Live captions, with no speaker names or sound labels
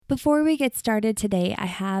Before we get started today, I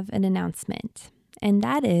have an announcement, and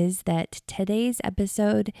that is that today's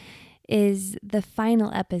episode is the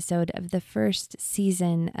final episode of the first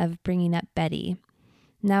season of Bringing Up Betty.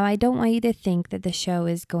 Now, I don't want you to think that the show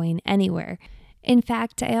is going anywhere. In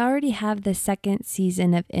fact, I already have the second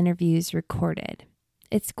season of interviews recorded.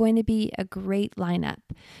 It's going to be a great lineup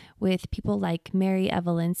with people like Mary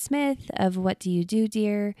Evelyn Smith of What Do You Do,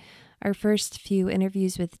 Dear? Our first few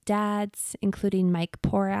interviews with dads, including Mike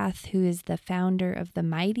Porath, who is the founder of The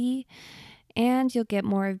Mighty. And you'll get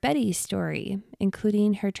more of Betty's story,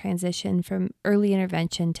 including her transition from early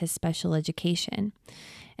intervention to special education.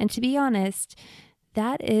 And to be honest,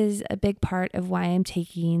 that is a big part of why I'm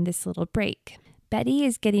taking this little break. Betty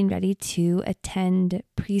is getting ready to attend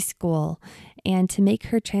preschool, and to make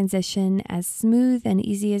her transition as smooth and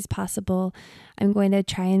easy as possible, I'm going to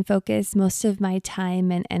try and focus most of my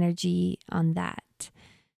time and energy on that.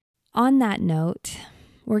 On that note,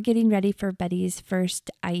 we're getting ready for Betty's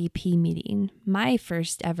first IEP meeting, my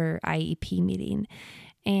first ever IEP meeting,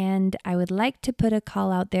 and I would like to put a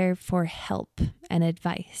call out there for help and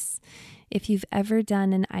advice. If you've ever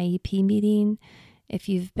done an IEP meeting, if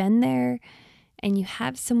you've been there, and you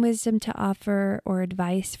have some wisdom to offer or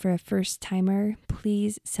advice for a first-timer,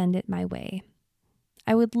 please send it my way.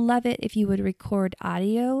 I would love it if you would record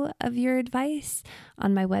audio of your advice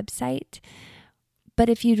on my website, but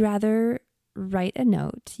if you'd rather write a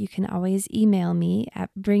note, you can always email me at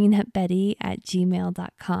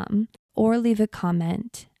bringingupbetty@gmail.com or leave a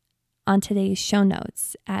comment on today's show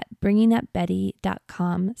notes at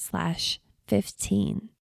bringingupbetty.com/15.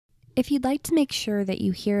 If you'd like to make sure that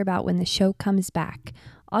you hear about when the show comes back,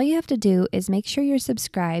 all you have to do is make sure you're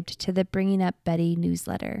subscribed to the Bringing Up Betty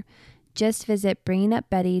newsletter. Just visit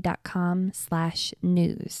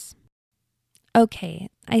bringingupbetty.com/news. Okay,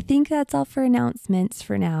 I think that's all for announcements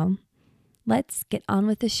for now. Let's get on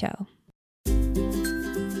with the show.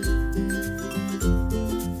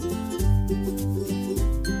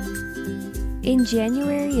 In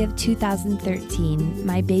January of 2013,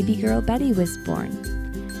 my baby girl Betty was born.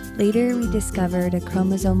 Later, we discovered a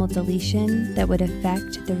chromosomal deletion that would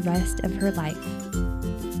affect the rest of her life.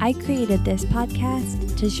 I created this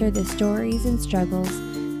podcast to share the stories and struggles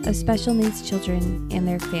of special needs children and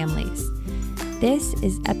their families. This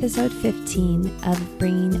is episode 15 of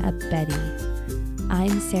Bringing Up Betty.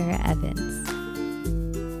 I'm Sarah Evans.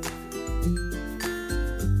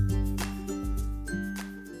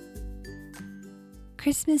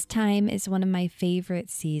 Christmas time is one of my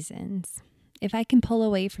favorite seasons. If I can pull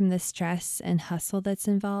away from the stress and hustle that's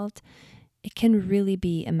involved, it can really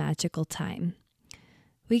be a magical time.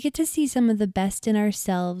 We get to see some of the best in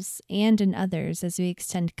ourselves and in others as we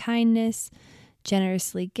extend kindness,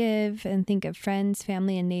 generously give, and think of friends,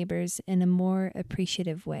 family, and neighbors in a more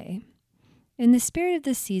appreciative way. In the spirit of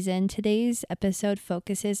this season, today's episode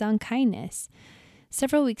focuses on kindness.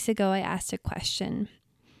 Several weeks ago, I asked a question.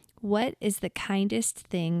 What is the kindest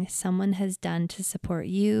thing someone has done to support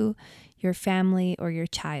you, your family, or your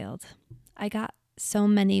child? I got so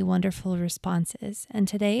many wonderful responses, and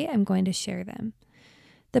today I'm going to share them.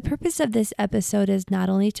 The purpose of this episode is not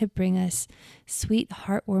only to bring us sweet,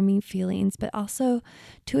 heartwarming feelings, but also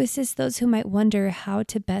to assist those who might wonder how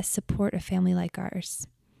to best support a family like ours.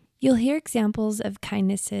 You'll hear examples of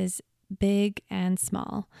kindnesses big and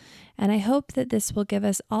small, and I hope that this will give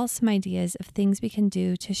us all some ideas of things we can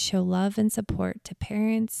do to show love and support to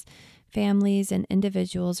parents, families, and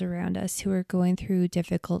individuals around us who are going through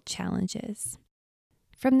difficult challenges.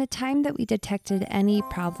 From the time that we detected any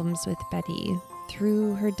problems with Betty,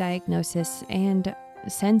 through her diagnosis and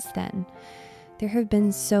since then, there have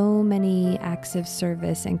been so many acts of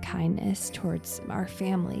service and kindness towards our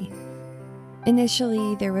family.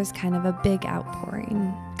 Initially, there was kind of a big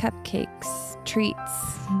outpouring. Cupcakes,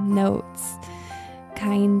 treats, notes,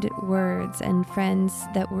 kind words, and friends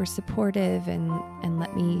that were supportive and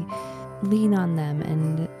let me lean on them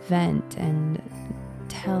and vent and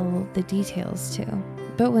tell the details too.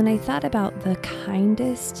 But when I thought about the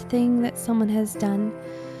kindest thing that someone has done,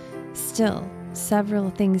 still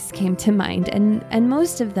several things came to mind, and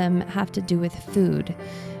most of them have to do with food,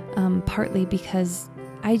 partly because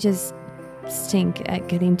I just stink at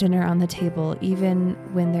getting dinner on the table even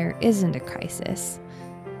when there isn't a crisis.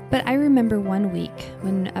 But I remember one week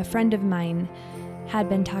when a friend of mine had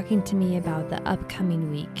been talking to me about the upcoming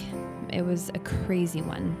week. It was a crazy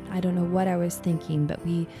one. I don't know what I was thinking, but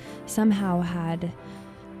we somehow had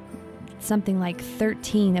something like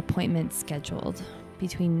 13 appointments scheduled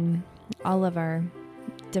between all of our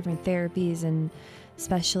different therapies and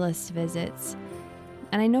specialist visits.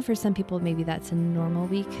 And I know for some people maybe that's a normal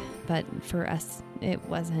week, but for us it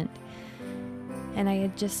wasn't. And I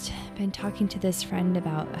had just been talking to this friend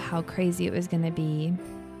about how crazy it was going to be.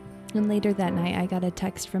 And later that night, I got a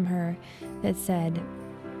text from her that said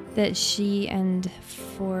that she and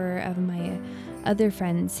 4 of my other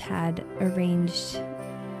friends had arranged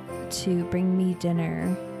to bring me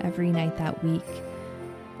dinner every night that week.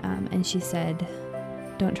 And she said,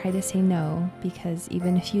 don't try to say no, because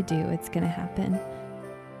even if you do, it's going to happen.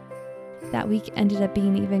 That week ended up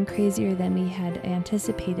being even crazier than we had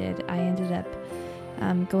anticipated. I ended up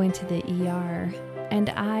going to the ER, and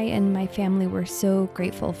I and my family were so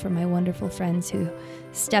grateful for my wonderful friends who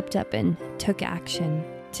stepped up and took action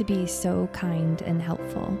to be so kind and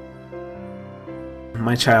helpful.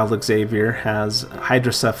 My child Xavier has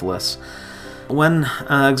hydrocephalus. When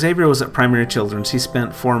Xavier was at Primary Children's, he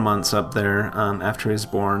spent 4 months up there after he was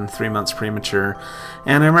born, 3 months premature.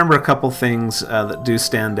 And I remember a couple things that do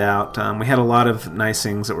stand out. We had a lot of nice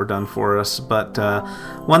things that were done for us, but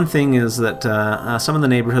one thing is that some of the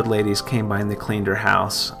neighborhood ladies came by and they cleaned our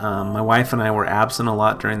house. My wife and I were absent a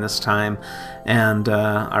lot during this time, and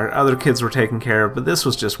our other kids were taken care of, but this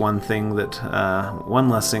was just one thing one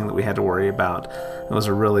less thing that we had to worry about. It was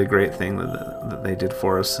a really great thing that they did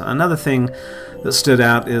for us. Another thing that stood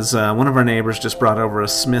out is one of our neighbors just brought over a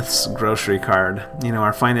Smith's grocery card. You know,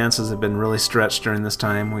 our finances have been really stretched during this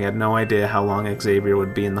time. We had no idea how long Xavier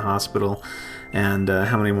would be in the hospital and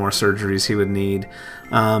how many more surgeries he would need.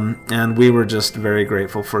 And we were just very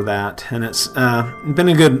grateful for that. And it's been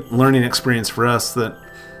a good learning experience for us that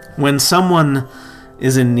when someone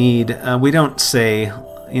is in need, we don't say,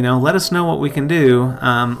 let us know what we can do.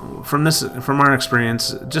 From our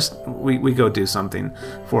experience, just we go do something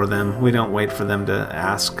for them. We don't wait for them to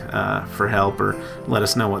ask for help or let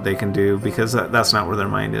us know what they can do, because that's not where their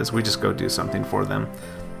mind is. We just go do something for them.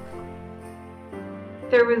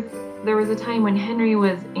 There was a time when Henry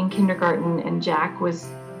was in kindergarten and Jack was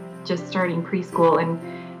just starting preschool, and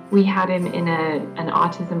we had him in an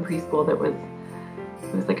autism preschool that was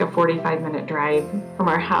like a 45-minute drive from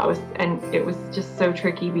our house, and it was just so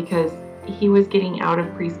tricky because he was getting out of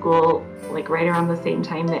preschool like right around the same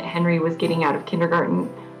time that Henry was getting out of kindergarten,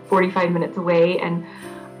 45 minutes away, and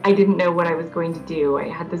I didn't know what I was going to do. I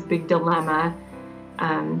had this big dilemma,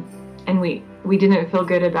 and we didn't feel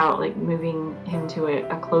good about like moving him to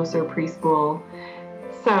a closer preschool.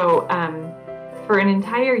 So for an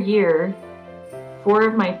entire year, 4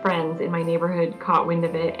 of my friends in my neighborhood caught wind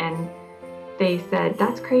of it, and they said,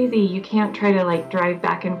 that's crazy. You can't try to like drive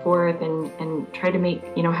back and forth and try to make,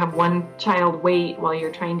 have one child wait while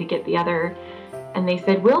you're trying to get the other. And they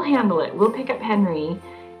said, we'll handle it. We'll pick up Henry.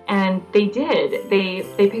 And they did. They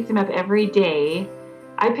picked him up every day.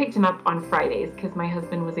 I picked him up on Fridays because my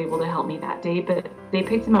husband was able to help me that day, but they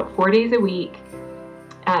picked him up 4 days a week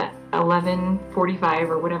at 11:45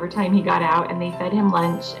 or whatever time he got out, and they fed him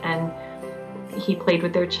lunch, and he played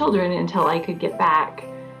with their children until I could get back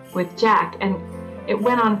with Jack. And it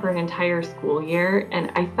went on for an entire school year,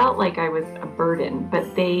 and I felt like I was a burden,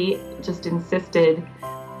 but they just insisted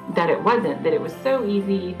that it wasn't, that it was so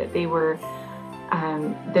easy, that they were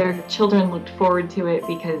their children looked forward to it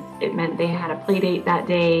because it meant they had a play date that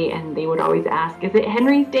day, and they would always ask, is it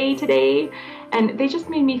Henry's day today? And they just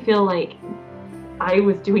made me feel like I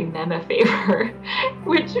was doing them a favor,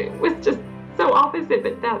 which was just so opposite,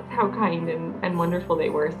 but that's how kind and wonderful they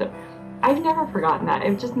were. So I've never forgotten that.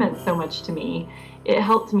 It just meant so much to me. It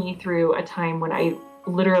helped me through a time when I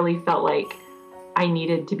literally felt like I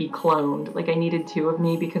needed to be cloned. Like I needed 2 of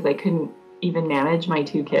me because I couldn't even manage my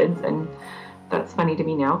 2 kids. And that's funny to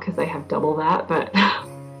me now because I have double that. But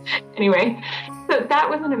anyway, so that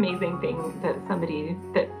was an amazing thing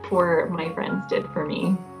that 4 of my friends did for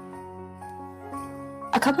me.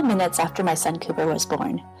 A couple minutes after my son Cooper was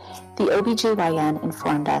born, the OBGYN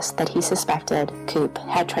informed us that he suspected Coop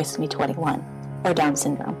had trisomy 21, or Down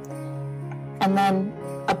syndrome, and then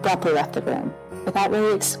abruptly left the room without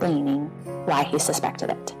really explaining why he suspected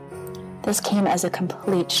it. This came as a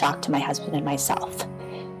complete shock to my husband and myself.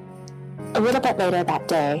 A little bit later that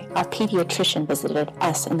day, our pediatrician visited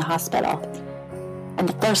us in the hospital, and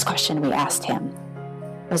the first question we asked him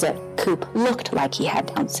was if Coop looked like he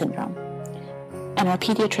had Down syndrome. And our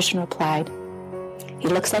pediatrician replied, he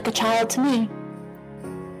looks like a child to me.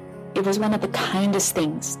 It was one of the kindest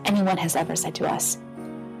things anyone has ever said to us,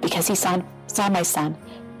 because he saw my son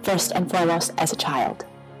first and foremost as a child.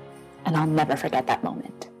 And I'll never forget that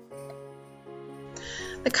moment.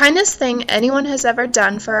 The kindest thing anyone has ever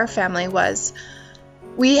done for our family was,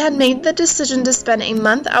 we had made the decision to spend a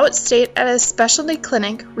month outstate at a specialty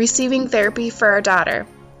clinic receiving therapy for our daughter.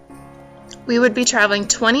 We would be traveling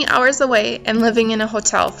 20 hours away and living in a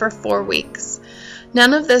hotel for 4 weeks.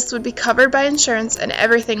 None of this would be covered by insurance, and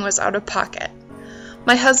everything was out of pocket.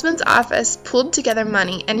 My husband's office pulled together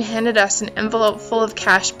money and handed us an envelope full of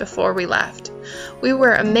cash before we left. We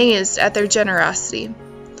were amazed at their generosity.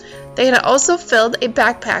 They had also filled a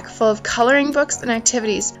backpack full of coloring books and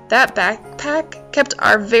activities. That backpack kept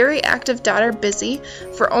our very active daughter busy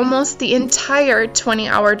for almost the entire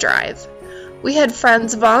 20-hour drive. We had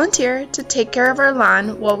friends volunteer to take care of our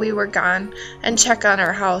lawn while we were gone and check on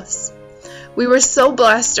our house. We were so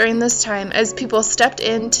blessed during this time as people stepped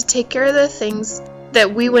in to take care of the things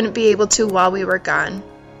that we wouldn't be able to while we were gone.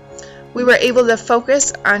 We were able to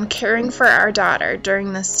focus on caring for our daughter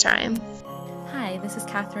during this time. Hi, this is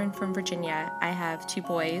Catherine from Virginia. I have 2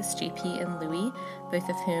 boys, JP and Louie, both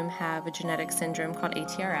of whom have a genetic syndrome called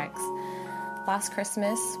ATRX. Last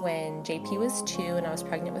Christmas, when JP was 2 and I was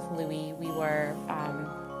pregnant with Louie, we were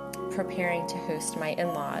preparing to host my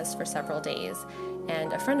in-laws for several days.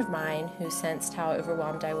 And a friend of mine who sensed how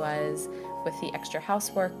overwhelmed I was with the extra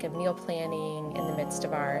housework and meal planning in the midst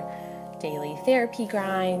of our daily therapy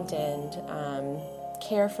grind and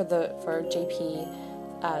care for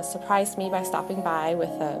JP surprised me by stopping by with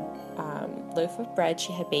a loaf of bread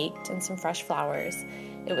she had baked and some fresh flowers.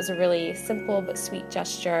 It was a really simple but sweet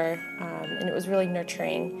gesture, and it was really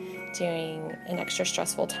nurturing during an extra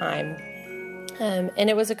stressful time. And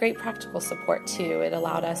it was a great practical support too. It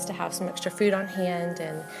allowed us to have some extra food on hand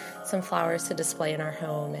and some flowers to display in our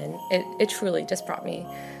home, and it truly just brought me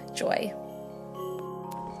joy.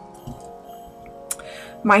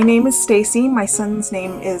 My name is Stacy. My son's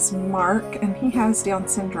name is Mark, and he has Down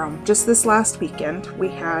syndrome. Just this last weekend, we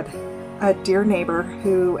had a dear neighbor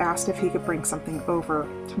who asked if he could bring something over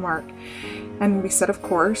to Mark. And we said, of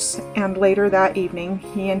course. And later that evening,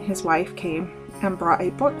 he and his wife came and brought a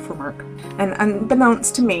book for Mark. And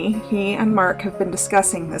unbeknownst to me, he and Mark have been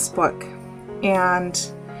discussing this book. And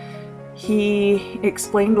he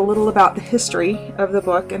explained a little about the history of the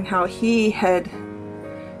book and how he had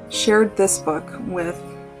shared this book with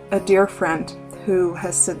a dear friend who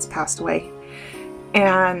has since passed away,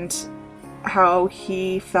 and how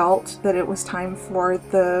he felt that it was time for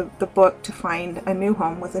the book to find a new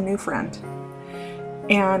home with a new friend.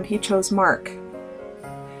 And he chose Mark.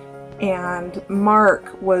 And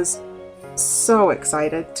Mark was so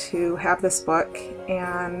excited to have this book,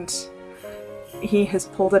 and he has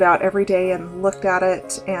pulled it out every day and looked at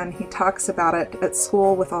it, and he talks about it at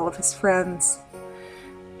school with all of his friends.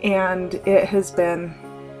 And it has been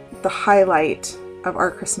the highlight of our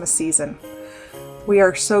Christmas season. We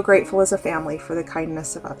are so grateful as a family for the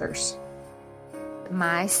kindness of others.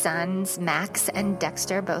 My sons, Max and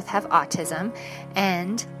Dexter, both have autism,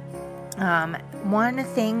 and one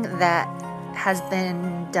thing that has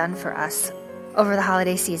been done for us over the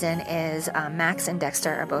holiday season is Max and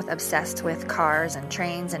Dexter are both obsessed with cars and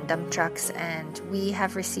trains and dump trucks, and we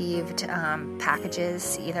have received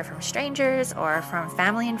packages either from strangers or from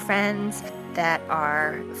family and friends that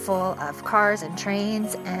are full of cars and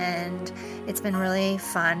trains, and it's been really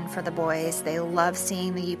fun for the boys. They love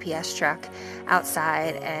seeing the UPS truck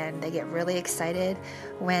outside, and they get really excited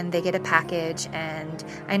when they get a package. And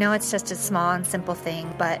I know it's just a small and simple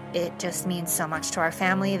thing, but it just means so much to our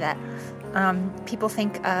family that people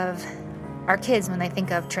think of our kids when they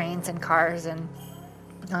think of trains and cars and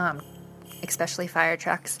especially fire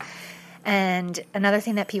trucks. And another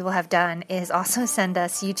thing that people have done is also send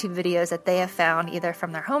us YouTube videos that they have found either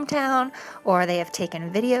from their hometown, or they have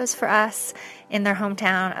taken videos for us in their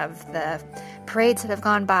hometown of the parades that have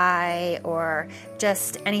gone by, or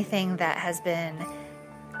just anything that has been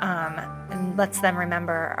and lets them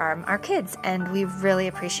remember our kids. And we really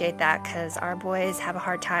appreciate that, because our boys have a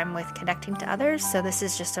hard time with connecting to others, so this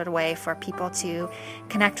is just a way for people to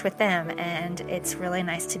connect with them, and it's really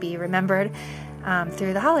nice to be remembered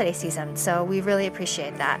through the holiday season. So we really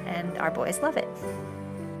appreciate that, and our boys love it.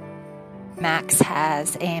 Max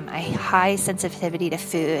has a high sensitivity to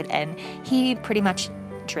food, and he pretty much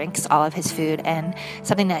drinks all of his food. And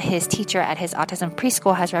something that his teacher at his autism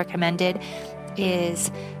preschool has recommended is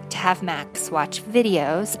to have Max watch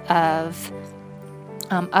videos of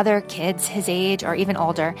other kids his age or even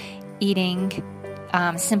older eating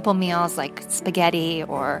simple meals like spaghetti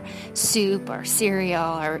or soup or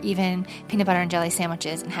cereal or even peanut butter and jelly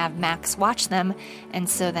sandwiches, and have Max watch them. And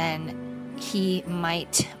so then he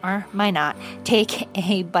might or might not take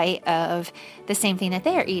a bite of the same thing that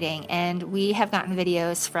they are eating. And we have gotten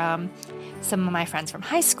videos from some of my friends from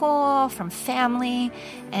high school, from family,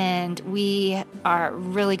 and we are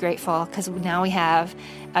really grateful because now we have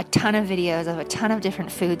a ton of videos of a ton of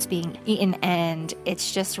different foods being eaten, and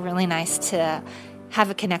it's just really nice to have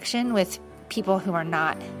a connection with people who are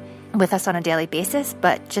not with us on a daily basis,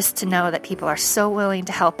 but just to know that people are so willing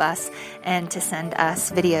to help us and to send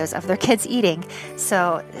us videos of their kids eating.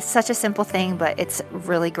 So it's such a simple thing, but it's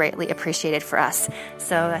really greatly appreciated for us.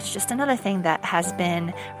 So that's just another thing that has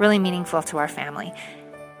been really meaningful to our family.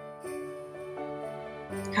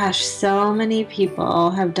 Gosh, so many people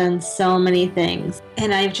have done so many things.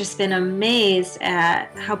 And I've just been amazed at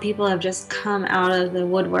how people have just come out of the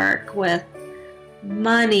woodwork with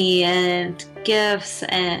money and gifts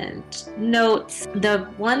and notes. The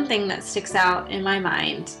one thing that sticks out in my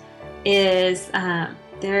mind is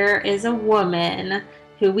there is a woman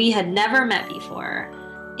who we had never met before.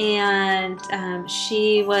 And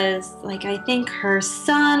she was like, I think her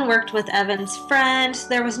son worked with Evan's friend.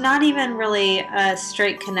 There was not even really a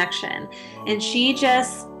straight connection. And she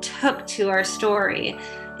just took to our story.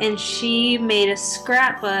 And she made a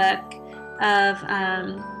scrapbook of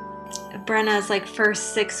Brenna's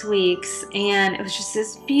first 6 weeks, and it was just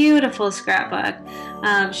this beautiful scrapbook.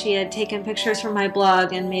 She had taken pictures from my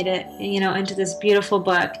blog and made it, into this beautiful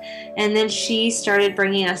book. And then she started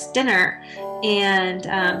bringing us dinner. And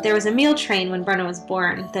there was a meal train when Brenna was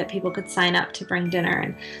born that people could sign up to bring dinner.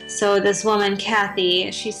 And so this woman,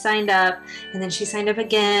 Kathy, she signed up, and then she signed up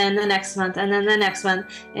again the next month, and then the next month.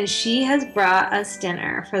 And she has brought us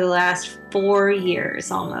dinner for the last 4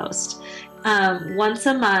 years almost. Once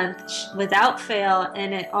a month without fail,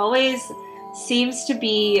 and it always seems to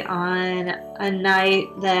be on a night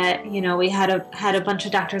that we had a bunch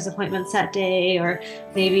of doctor's appointments that day, or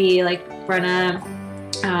maybe Brenna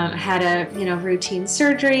had a routine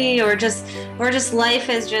surgery, or just life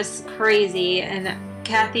is just crazy, and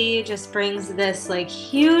Kathy just brings this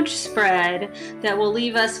huge spread that will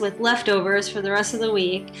leave us with leftovers for the rest of the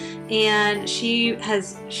week, and she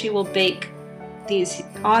will bake these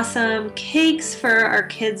awesome cakes for our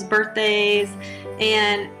kids' birthdays.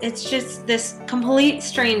 And it's just this complete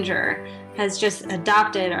stranger has just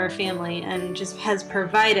adopted our family and just has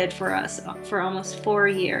provided for us for almost 4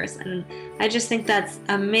 years. And I just think that's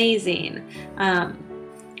amazing,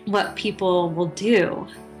 what people will do.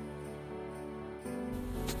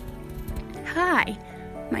 Hi,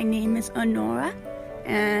 my name is Honora,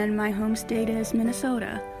 and my home state is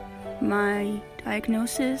Minnesota. My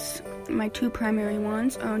diagnosis, my two primary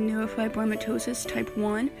ones, are neurofibromatosis type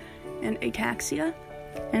 1 and ataxia.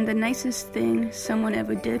 And the nicest thing someone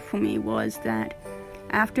ever did for me was that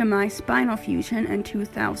after my spinal fusion in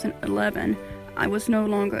 2011, I was no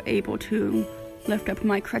longer able to lift up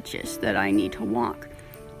my crutches that I need to walk.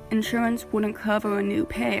 Insurance wouldn't cover a new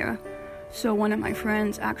pair, so one of my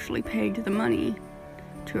friends actually paid the money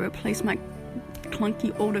to replace my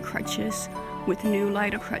clunky older crutches with new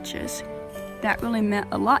lighter crutches. That really meant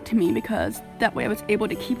a lot to me, because that way I was able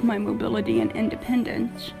to keep my mobility and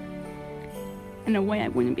independence in a way I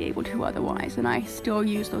wouldn't be able to otherwise, and I still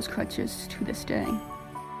use those crutches to this day.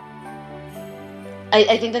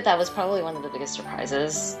 I think that was probably one of the biggest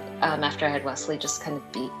surprises after I had Wesley, just kind of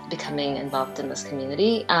becoming involved in this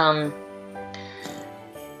community. I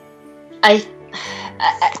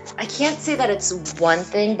can't say that it's one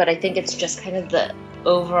thing, but I think it's just kind of the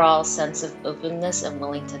overall sense of openness and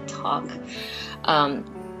willing to talk.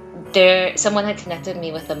 Someone had connected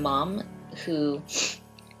me with a mom who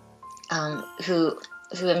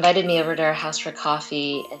invited me over to her house for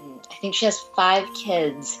coffee, and I think she has 5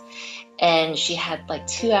 kids, and she had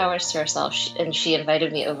 2 hours to herself, and she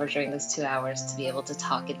invited me over during those 2 hours to be able to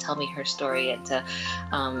talk and tell me her story, and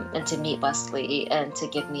to meet Wesley, and to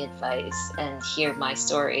give me advice and hear my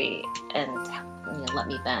story, and let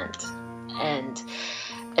me vent. And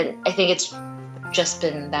I think it's just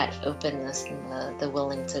been that openness and the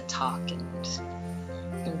willing to talk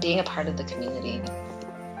and being a part of the community.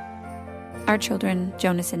 Our children,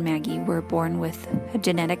 Jonas and Maggie, were born with a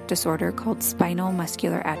genetic disorder called spinal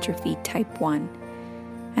muscular atrophy type 1.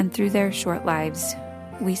 And through their short lives,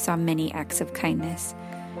 we saw many acts of kindness.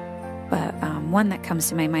 But one that comes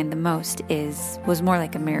to my mind the most was more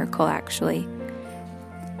like a miracle, actually.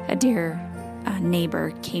 A dear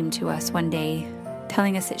neighbor came to us one day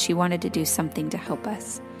telling us that she wanted to do something to help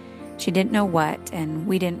us. She didn't know what, and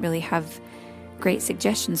we didn't really have great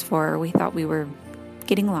suggestions for her. We thought we were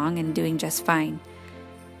getting along and doing just fine.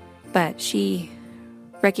 But she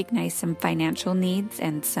recognized some financial needs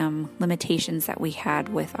and some limitations that we had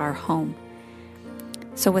with our home.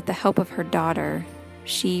 So with the help of her daughter,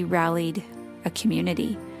 she rallied a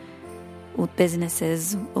community with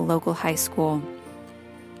businesses, a local high school,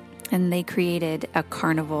 and they created a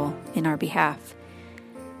carnival in our behalf,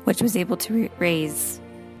 which was able to raise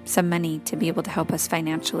some money to be able to help us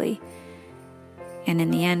financially. And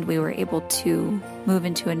in the end, we were able to move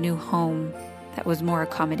into a new home that was more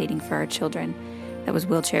accommodating for our children. that was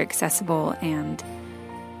wheelchair accessible, and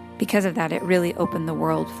because of that, it really opened the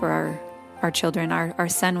world for our children. Our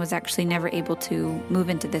son was actually never able to move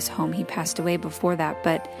into this home. He passed away before that,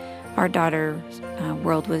 but our daughter's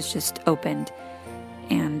world was just opened,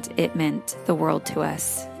 and it meant the world to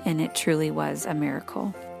us, and it truly was a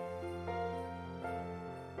miracle.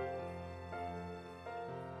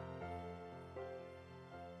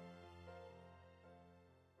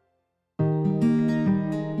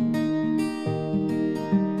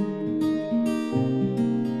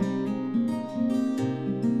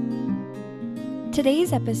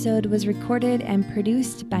 Today's episode was recorded and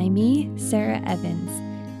produced by me, Sarah Evans.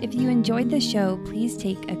 If you enjoyed the show, please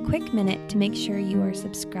take a quick minute to make sure you are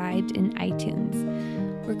subscribed in iTunes.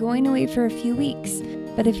 We're going away for a few weeks,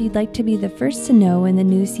 but if you'd like to be the first to know when the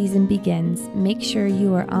new season begins, make sure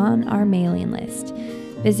you are on our mailing list.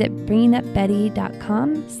 Visit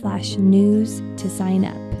bringingupbetty.com/news to sign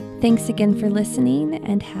up. Thanks again for listening,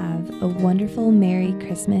 and have a wonderful Merry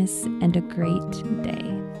Christmas and a great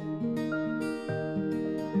day.